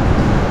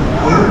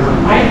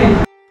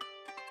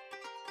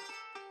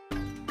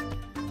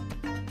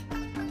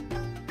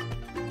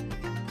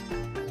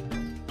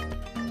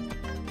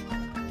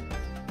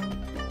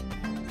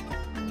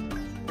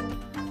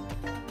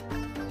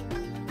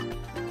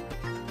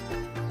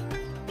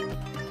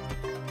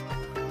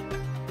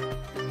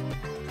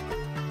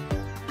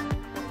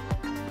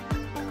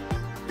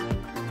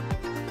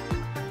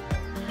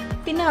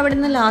 പിന്നെ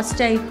അവിടുന്ന്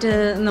ലാസ്റ്റായിട്ട്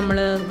നമ്മൾ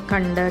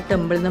കണ്ട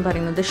ടെമ്പിൾ എന്ന്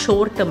പറയുന്നത്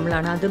ഷോർ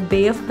ടെമ്പിളാണ്. അത് ബേ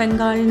ഓഫ്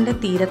ബംഗാളിൻ്റെ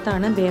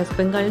തീരത്താണ്, ബേ ഓഫ്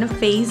ബംഗാളിനെ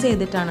ഫേസ്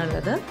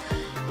ചെയ്തിട്ടാണുള്ളത്.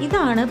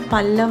 ഇതാണ്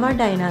പല്ലവ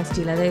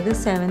ഡൈനാസ്റ്റിയിൽ, അതായത്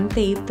 7th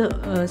 8th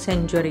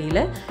സെഞ്ച്വറിയിൽ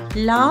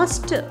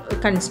last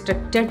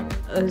constructed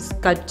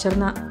sculpture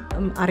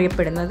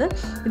അറിയപ്പെടുന്നത്.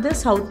 ഇത്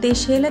സൗത്ത്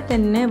ഏഷ്യയിലെ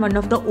തന്നെ one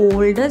of the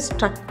oldest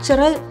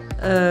structural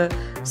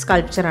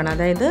സ്കൾപ്ചറാണ്.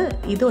 അതായത്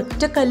ഇത്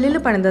ഒറ്റ കല്ലിൽ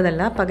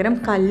പണിതതല്ല, പകരം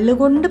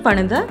കല്ലുകൊണ്ട്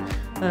പണിത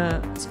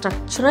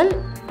സ്ട്രക്ചറൽ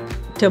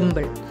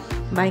ടെമ്പിൾ.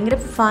 ഭയങ്കര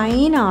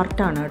ഫൈൻ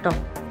ആർട്ടാണ് കേട്ടോ.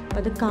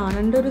 അത്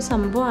കാണേണ്ട ഒരു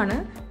സംഭവമാണ്.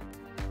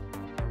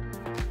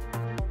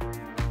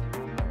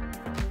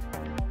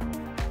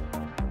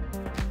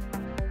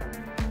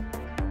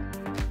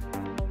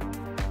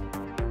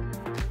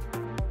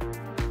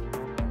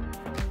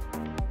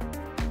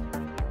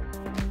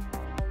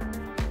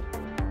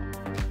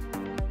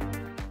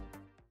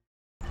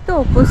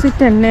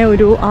 ഓപ്പോസിറ്റ് തന്നെ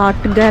ഒരു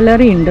ആർട്ട്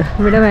ഗാലറി ഉണ്ട്.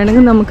 ഇവിടെ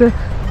വേണമെങ്കിൽ നമുക്ക്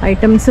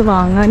ഐറ്റംസ്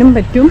വാങ്ങാനും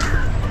പറ്റും.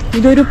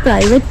 ഇതൊരു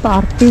പ്രൈവറ്റ്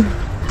പാർട്ടി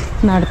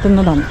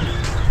നടത്തുന്നതാണ്.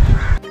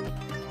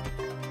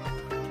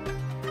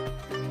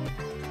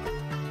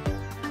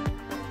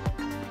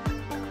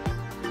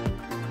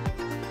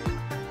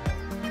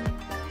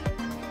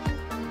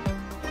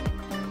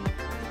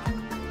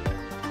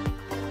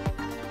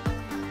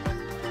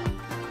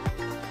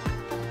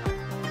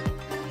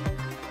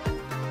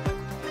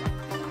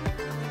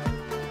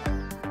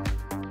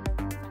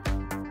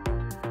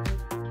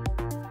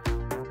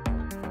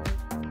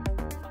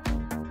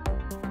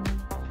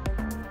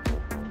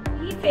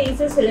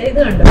 ഫേസസിൽ ഇത്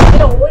കണ്ടോ,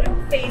 ഇതിൽ ഓരോ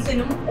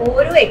ഫേസിനും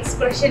ഓരോ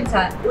എക്സ്പ്രഷൻസ്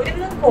ആണ്,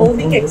 ഒരുവിധം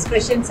കോമിക്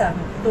എക്സ്പ്രഷൻസ്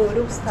ആണ്. ഇത്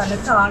ഓരോ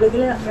സ്ഥലത്ത്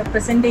ആളുകൾ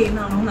റെപ്രസെന്റ്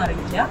ചെയ്യുന്നതാണോ എന്ന്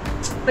അറിയില്ല.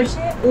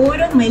 പക്ഷെ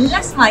ഓരോ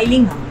എല്ലാം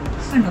സ്മൈലിംഗ് ആണ്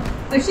കണ്ടോ,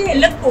 പക്ഷെ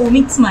എല്ലാം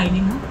കോമിക്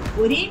സ്മൈലിംഗ് ആണ്.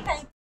 ഒരേ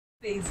ടൈപ്പ്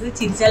ഫേസ്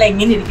ചിരിച്ചാൽ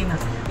എങ്ങനെ ഇരിക്കുന്ന,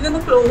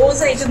 ഇതൊന്ന്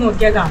ക്ലോസ് ആയിട്ട്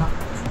നോക്കിയാൽ കാണാം.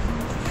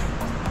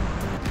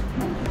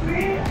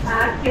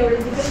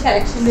 ആർക്കിയോളജിക്കൽ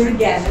കളക്ഷൻ്റെ ഒരു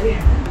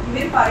ഗാലറിയാണ്.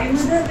 ഇവർ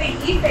പറയുന്നത്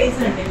ഈ ഫേസ്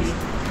ഉണ്ടല്ലേ,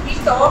 ഈ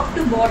ടോപ്പ്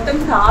ടു ബോട്ടം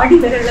താടി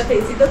വരെയുള്ള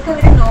ഫേസ്, ഇതൊക്കെ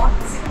അവർ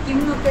നോർത്ത് സിക്കിം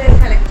എന്നൊക്കെ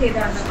കളക്ട്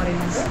ചെയ്താണെന്ന്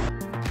പറയുന്നത്.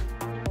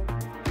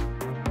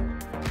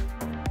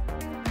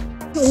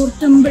 ടൂർ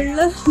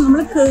ടെമ്പിളില് നമ്മൾ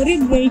കയറിയ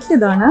ഗേറ്റ്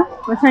ഇതാണ്,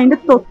 പക്ഷെ അതിന്റെ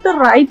തൊട്ട്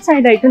റൈറ്റ്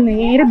സൈഡായിട്ട്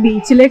നേരെ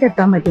ബീച്ചിലേക്ക്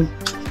എത്താൻ പറ്റും.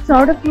 സോ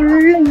അവിടെ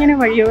ഫുള്ള് ഇങ്ങനെ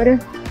വഴിയോര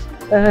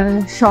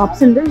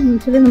ഷോപ്സ് ഉണ്ട്.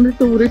 യൂഷ്വലി നമ്മൾ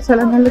ടൂറിസ്റ്റ്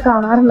സ്ഥലങ്ങളിൽ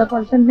കാണാറുള്ള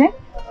പോലെ തന്നെ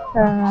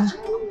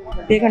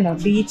കണ്ടോ,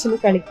 ബീച്ചിൽ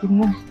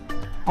കളിക്കുന്ന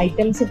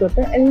ഐറ്റംസ്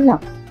തൊട്ട്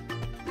എല്ലാം.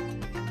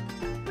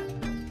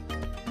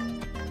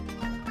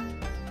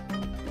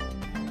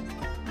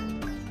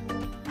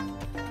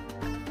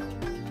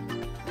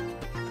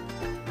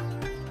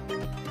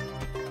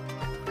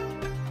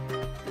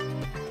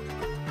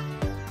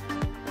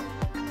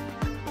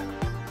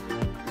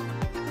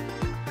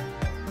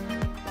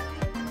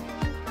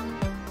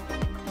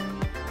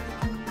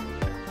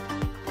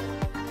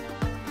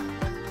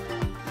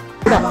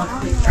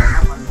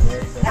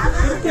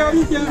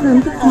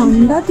 നമുക്ക്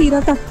കണ്ടാ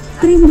തീരാത്ത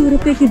അത്രയും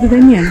ദൂരത്തേക്ക് ഇത്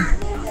തന്നെയാണ്.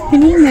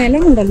 പിന്നെ ഈ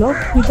നിലമുണ്ടല്ലോ,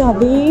 ഇത്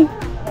അതേ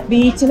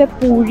ബീച്ചിലെ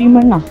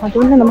പൂഴിമണ്ണാണ്.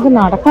 അതുകൊണ്ട് നമുക്ക്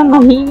നടക്കാൻ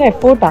നല്ല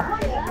എഫോർട്ടാണ്.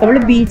 നമ്മൾ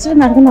ബീച്ചിൽ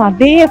നടക്കുന്ന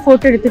അതേ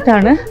എഫോർട്ട്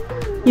എടുത്തിട്ടാണ്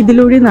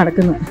ഇതിലൂടെ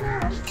നടക്കുന്നത്.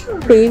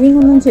 പേവിങ്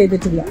ഒന്നും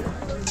ചെയ്തിട്ടില്ല.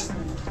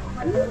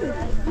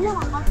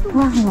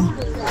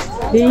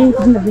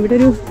 ഇവിടെ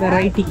ഒരു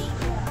വെറൈറ്റി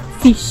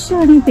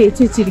ഫിഷാണ് ഈ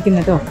തേച്ച്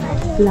വെച്ചിരിക്കുന്നത് കേട്ടോ,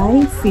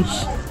 ലൈവ്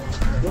ഫിഷ്.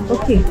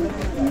 ഓക്കെ,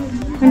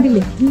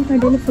 കണ്ടില്ലേ, ഈ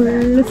കടയിൽ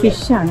ഫുള്ള്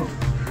ഫിഷാണ്.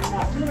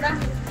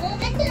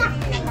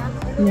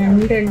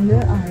 ഞണ്ടുണ്ട്,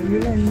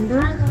 അയിലുണ്ട്,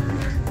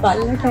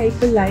 പല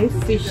ടൈപ്പ് ലൈവ്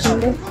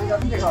ഫിഷിൻ്റെ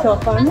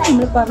ഷോപ്പാണ്.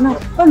 നമ്മൾ പറഞ്ഞ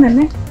അപ്പം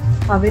തന്നെ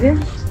അവർ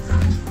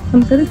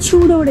നമുക്കത്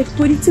ചൂടോടെ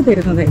പൊരിച്ച്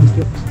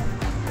തരുന്നതായിരിക്കും.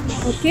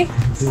 ഓക്കെ,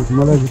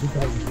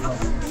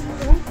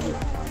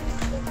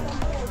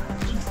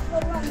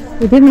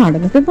 ഇത്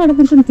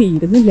നടന്നിട്ടും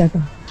തീരുന്നില്ല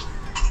കേട്ടോ.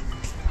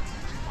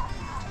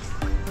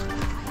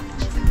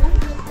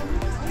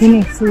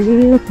 പിന്നെ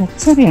ഫുള്ള്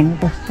കച്ചറയാണ്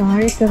കേട്ടോ.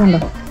 താഴെയൊക്കെ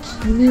കണ്ടോ,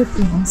 ഫുള്ള്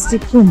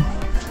പ്ലാസ്റ്റിക്കും.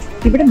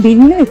 ഇവിടെ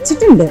ബില്ല്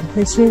വെച്ചിട്ടുണ്ട്,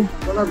 പക്ഷേ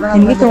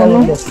എനിക്ക്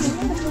തോന്നുന്നു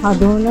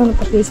അതുകൊണ്ടാണ്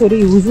പ്രത്യേകിച്ച് ഒരു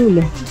യൂസും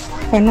ഇല്ല.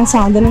 കാരണം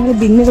സാധനങ്ങൾ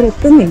ബില്ല് ഇവിടെ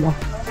എത്തുന്നില്ല.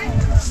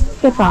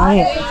 ഒക്കെ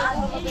താഴെ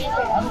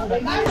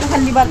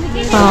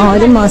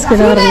ആരും മാസ്ക്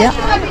ഇടാറില്ല,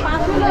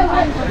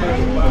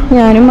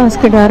 ഞാനും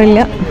മാസ്ക് ഇടാറില്ല,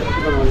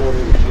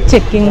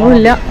 ചെക്കിങ്ങും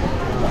ഇല്ല.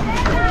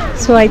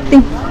 So I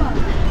think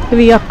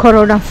we R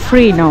corona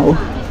free now,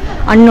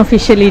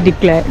 unofficially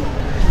declared.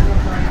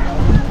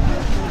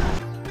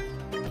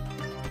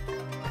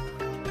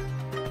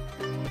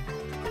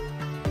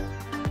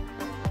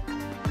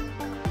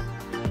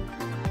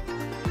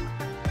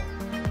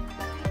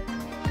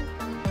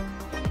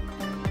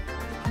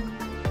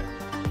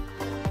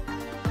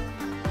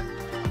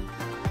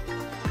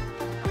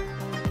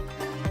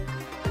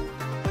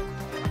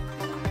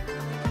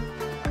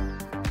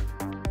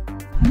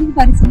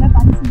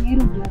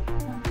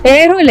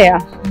 ഏറോയില്ലയാ,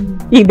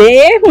 ഇതേ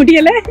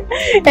മുടിയല്ലേ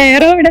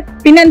ഏറോ ഇവിടെ.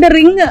 പിന്നെ എന്റെ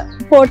റിങ്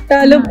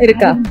പോട്ടാലും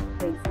ഇരിക്കാം.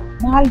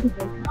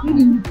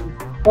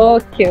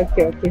 ഓക്കെ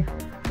ഓക്കെ ഓക്കെ,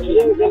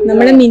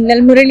 നമ്മള് മിന്നൽ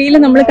മുരളിയിൽ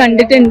നമ്മൾ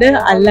കണ്ടിട്ടുണ്ട്,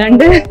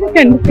 അല്ലാണ്ട്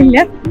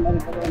കണ്ടിട്ടില്ല.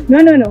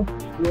 No no no.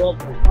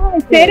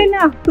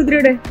 പേരെന്നാ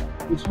കുതിരയുടെ?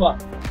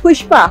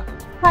 പുഷ്പ.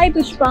 ഹായ്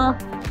പുഷ്പ,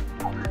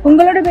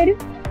 ഉങ്ങളോட പേര്?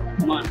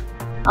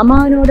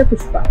 അമ്മാവനോട്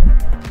പുഷ്പ.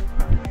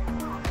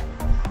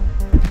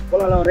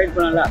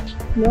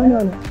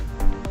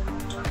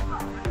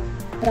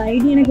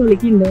 റൈഡ് ചെയ്യാനൊക്കെ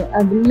വിളിക്കുന്നുണ്ട്.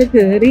 അതിൽ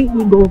കയറി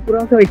ഈ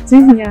ഗോപുരമൊക്കെ വെച്ച്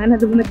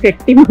ഞാനതൊന്ന്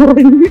കെട്ടി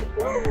പോയി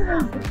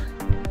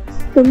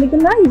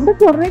തുള്ളിക്കുന്ന. ഇവിടെ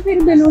കുറെ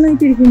പേര്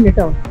ബലൂണായിട്ട് ഇരിക്കുന്നുണ്ട്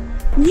കേട്ടോ.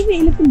 ഈ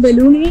വെയിലത്ത്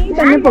ബലൂണേ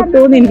തന്നെ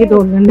പൊട്ടുമെന്ന് എനിക്ക്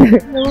തോന്നുന്നുണ്ട്.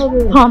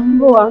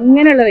 അമ്പോ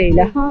അങ്ങനെയുള്ള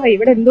വെയില.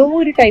 ഇവിടെ എന്തോ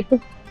ഒരു ടൈപ്പ്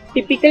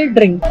ടിപ്പിക്കൽ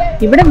ഡ്രിങ്ക്.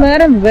 ഇവിടെ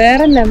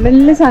വേറെ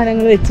ലെവലില്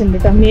സാധനങ്ങൾ വെച്ചിട്ടുണ്ട്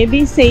കേട്ടോ. മേ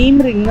ബി സെയിം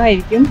റിംഗ്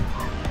ആയിരിക്കും.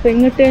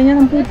 റിംഗ് ഇട്ട് കഴിഞ്ഞാൽ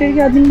നമുക്ക്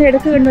കിട്ടിയിരിക്കും. അതിൻ്റെ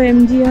ഇടയ്ക്ക് കണ്ടോ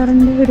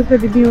MGRന്റെ ഒരു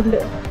പ്രതിഭയുണ്ട്.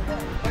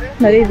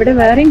 അതെ, ഇവിടെ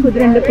വേറെയും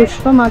കുതിരയുണ്ട്.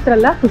 പുഷ്പ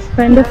മാത്രമല്ല,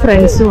 പുഷ്പന്റെ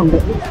ഫ്രണ്ട്സും ഉണ്ട്.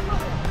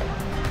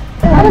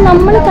 അത്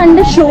നമ്മൾ കണ്ട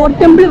ഷോർട്ട്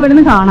ടെമ്പിൾ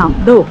ഇവിടുന്ന് കാണാം.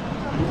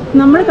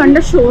 നമ്മൾ കണ്ട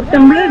ഷോർട്ട്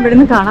ടെമ്പിൾ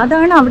ഇവിടുന്ന് കാണാം.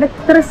 അതാണ് അവിടെ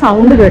ഇത്ര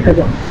സൗണ്ട്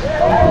കേട്ടത്.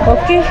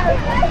 ഓക്കെ.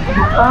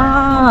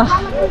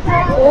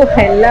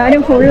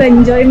 എല്ലാരും ഫുൾ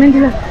എൻജോയ്മെന്റ്.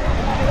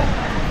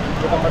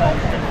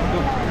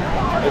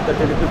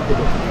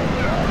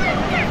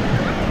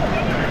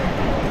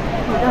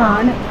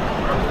 ഇതാണ്.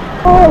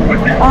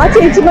 ആ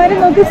ചേച്ചിമാരെ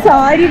നോക്കി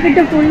സാരി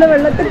കിട്ട് ഫുള്ള്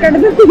വെള്ളത്തിൽ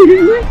കിടന്ന്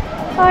തിരിഞ്ഞ്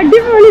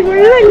അടിപൊളി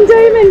ഫുൾ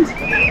എൻജോയ്മെന്റ്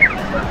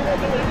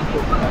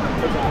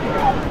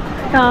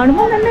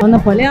കാണുമ്പോ തന്നെ വന്ന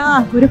പോലെ.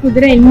 ഒരു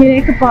കുതിര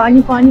എന്നിലേക്ക്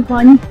പാഞ്ഞു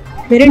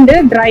വരുന്നുണ്ട്.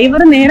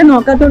 ഡ്രൈവർ നേരെ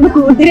നോക്കാത്തോണ്ട്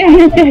കുതിര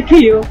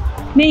ചെയ്യോ.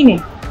 നീനെ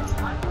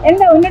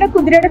എന്താ ഉന്നയുടെ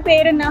കുതിരയുടെ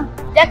പേരെന്നാ?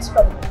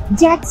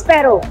 Jack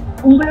sparrow.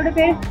 ഉങ്ങളുടെ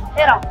പേര്?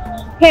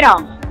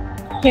 ഹെറാം.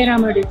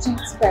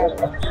 Jack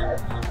sparrow.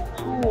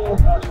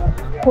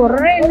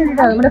 കുറെ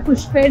ഉണ്ട്. നമ്മുടെ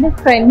പുഷ്പയുടെ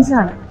ഫ്രണ്ട്സ്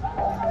ആണ്.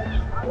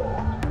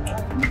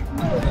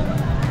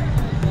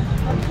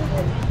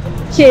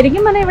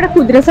 ശരിക്കും പറഞ്ഞാൽ ഇവിടെ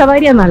കുതിര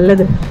സവാരിയാ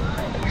നല്ലത്.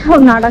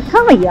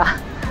 നടക്കാൻ വയ്യ.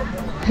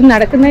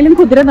 നടക്കുന്നതിലും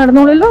കുതിര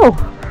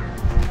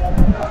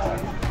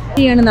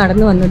നടന്നോളല്ലോ. ാണ്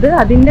നടന്നു വന്നത്.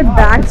 അതിന്റെ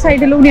ബാക്ക്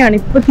സൈഡിലൂടെയാണ്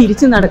ഇപ്പൊ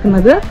തിരിച്ചു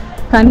നടക്കുന്നത്.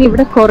 കാരണം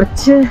ഇവിടെ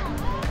കുറച്ച്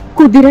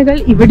കുതിരകൾ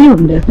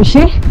ഇവിടെയുണ്ട്.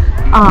 പക്ഷെ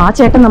ആ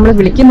ചേട്ടൻ നമ്മളെ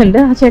വിളിക്കുന്നുണ്ട്.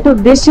 ആ ചേട്ടൻ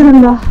ഉദ്ദേശിച്ചത്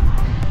എന്താ?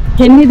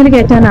 എന്നെ ഇതിൽ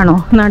കയറ്റാനാണോ?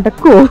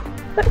 നടക്കുവോ?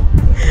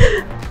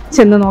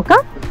 ചെന്ന്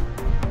നോക്കാം.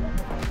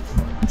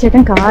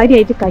 ചേട്ടൻ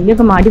കാര്യമായിട്ട്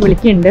കൈയൊക്കെ മാടി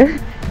വിളിക്കുന്നുണ്ട്.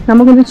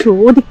 നമുക്കൊന്ന്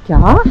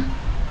ചോദിക്കാം.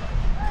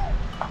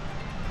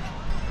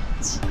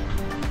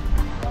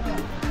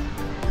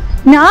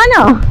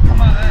 ഞാനോ?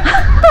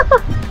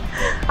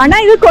 അണ്ണാ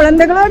ഇത്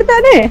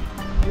കുളന്തകളോടത്താനേ?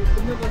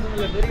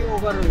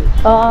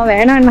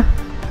 വേണം അണ്ണ.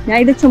 ഞാൻ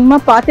ഇത് ചുമ്മാ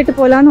പാത്തിട്ട്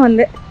പോലാന്ന്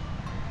വന്നേ.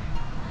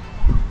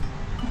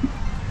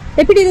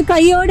 എപ്പിടി ഇത്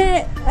കൈയോടെ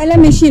അല്ല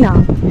മെഷീനാ?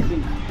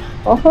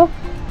 ഓഹോ.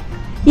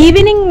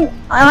 ஈவினிங்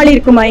ஆள்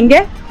இருக்குமா இங்க?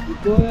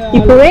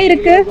 இப்பவே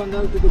இருக்கு.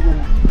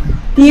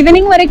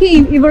 ஈவினிங் வரைக்கும்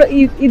இவ்வளோ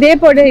இதே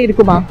போல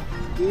இருக்குமா?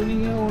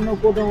 ஈவினிங் ஒன்னும்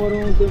கூட்டம்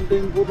வரும்,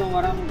 டைம் கூட்டம்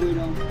வராம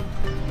போயிடும்.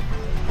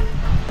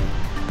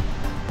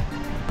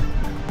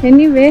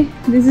 Anyway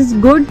this is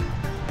good.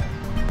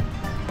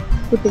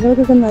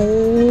 കുട്ടികൾക്കൊക്കെ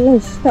നല്ല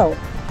ഇഷ്ടമാവും.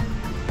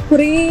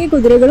 കുറേ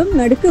കുതിരകളും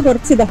നടുക്ക്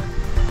കുറച്ചിതാ.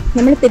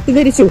 നമ്മൾ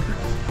തെറ്റിദ്ധരിച്ചു.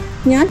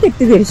 ഞാൻ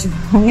തെറ്റിദ്ധരിച്ചു.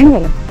 അങ്ങനെ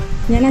പറയാം.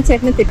 ഞാൻ ആ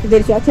ചേട്ടനെ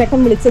തെറ്റിദ്ധരിച്ചു. ആ ചേട്ടൻ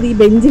വിളിച്ചത് ഈ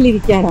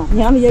ബെഞ്ചിലിരിക്കാനാ.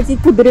 ഞാൻ വിചാരിച്ചു ഈ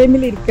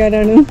കുതിരേമ്മിൽ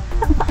ഇരിക്കാനാണ്.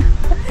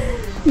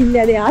 ഇല്ല,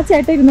 അതെ, ആ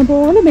ചേട്ടൻ ഇരുന്ന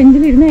പോലെ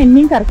ബെഞ്ചിലിരുന്ന്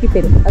എന്നെയും കറക്കി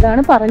തരും.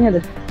 അതാണ് പറഞ്ഞത്.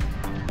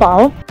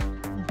 പാവം.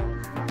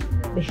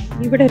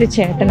 ഇവിടെ ഒരു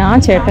ചേട്ടൻ. ആ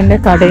ചേട്ടന്റെ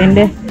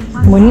കടയുടെ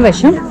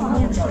മുൻവശം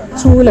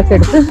ചൂലൊക്കെ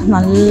എടുത്ത്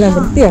നല്ല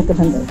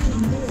വൃത്തിയാക്കുന്നുണ്ട്.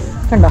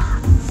 കണ്ടോ?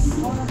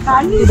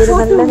 ഇതൊരു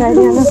നല്ല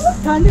കാര്യമാണ്.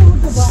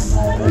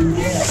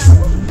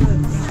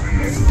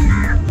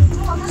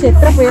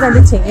 എത്ര പേര് അത്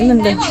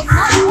ചെയ്യുന്നുണ്ട്?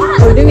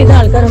 ഒരുവിധ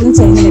ആൾക്കാരൊന്നും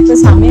ചെയ്യുന്നില്ല. ഇപ്പൊ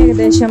സമയം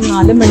ഏകദേശം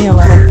 4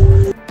 മണിയാവാറ്.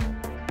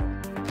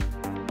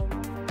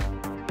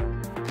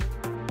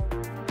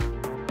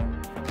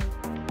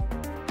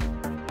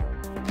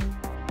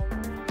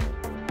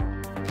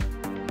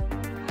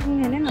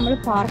 അങ്ങനെ നമ്മൾ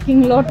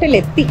പാർക്കിംഗ്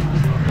ലോട്ടിലെത്തി.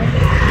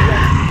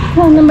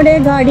 നമ്മുടെ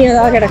ഗാഡി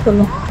അതാ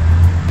കിടക്കുന്നു.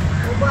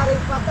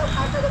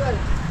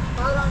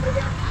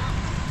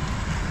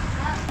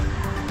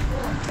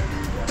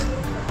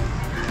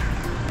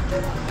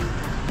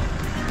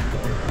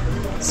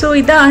 സോ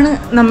ഇതാണ്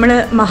നമ്മൾ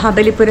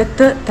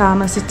മഹാബലിപുരത്ത്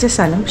താമസിച്ച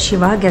സ്ഥലം.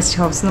 ശിവ ഗസ്റ്റ്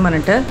ഹൗസ് എന്ന്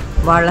പറഞ്ഞിട്ട്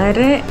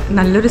വളരെ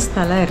നല്ലൊരു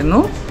സ്ഥലമായിരുന്നു.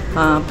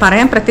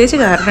 പറയാൻ പ്രത്യേകിച്ച്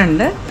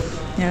കാരണമുണ്ട്.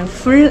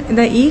 ഫുൾ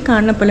ഇതാ ഈ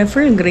കാണുന്ന പോലെ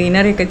ഫുൾ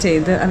ഗ്രീനറി ഒക്കെ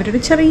ചെയ്ത്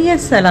അവരൊരു ചെറിയ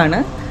സ്ഥലമാണ്.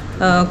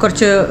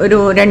 കുറച്ച് ഒരു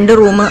 2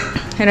 റൂം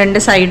 2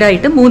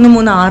 സൈഡായിട്ട്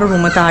 3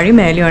 റൂം താഴെ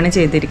മേലെയുമാണ്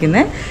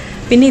ചെയ്തിരിക്കുന്നത്.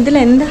 പിന്നെ ഇതിൽ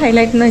എന്ത്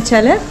ഹൈലൈറ്റ് എന്ന്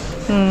വെച്ചാൽ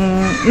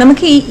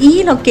നമുക്ക് ഈ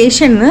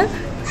ലൊക്കേഷനിൽ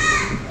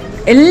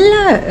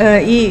എല്ലാ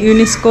ഈ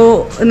യുനെസ്കോ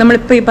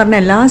നമ്മളിപ്പോൾ ഈ പറഞ്ഞ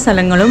എല്ലാ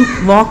സ്ഥലങ്ങളും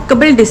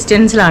വാക്കബിൾ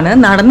ഡിസ്റ്റൻസിലാണ്.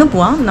 നടന്നു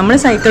പോവാം. നമ്മൾ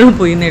സൈക്കിളിൽ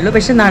പോയിന്നേ ഉള്ളൂ,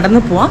 പക്ഷെ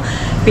നടന്നു പോവാം.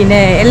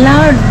 പിന്നെ എല്ലാ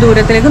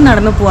ദൂരത്തിലേക്കും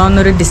നടന്നു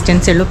പോകാവുന്നൊരു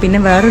ഡിസ്റ്റൻസേ ഉള്ളൂ. പിന്നെ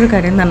വേറൊരു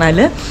കാര്യം എന്ന് പറഞ്ഞാൽ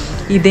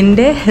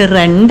ഇതിൻ്റെ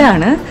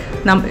റെൻ്റാണ്.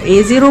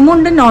 AC റൂമും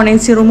ഉണ്ട്, നോൺ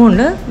AC റൂമും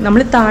ഉണ്ട്.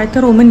 നമ്മൾ താഴത്തെ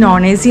റൂം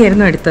നോൺ AC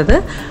ആയിരുന്നു എടുത്തത്.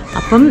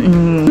 അപ്പം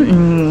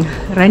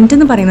റെൻ്റ്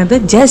എന്ന് പറയുന്നത്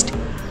ജസ്റ്റ്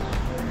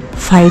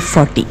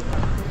 540.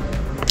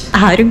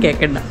 ആരും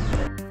കേൾക്കണ്ട.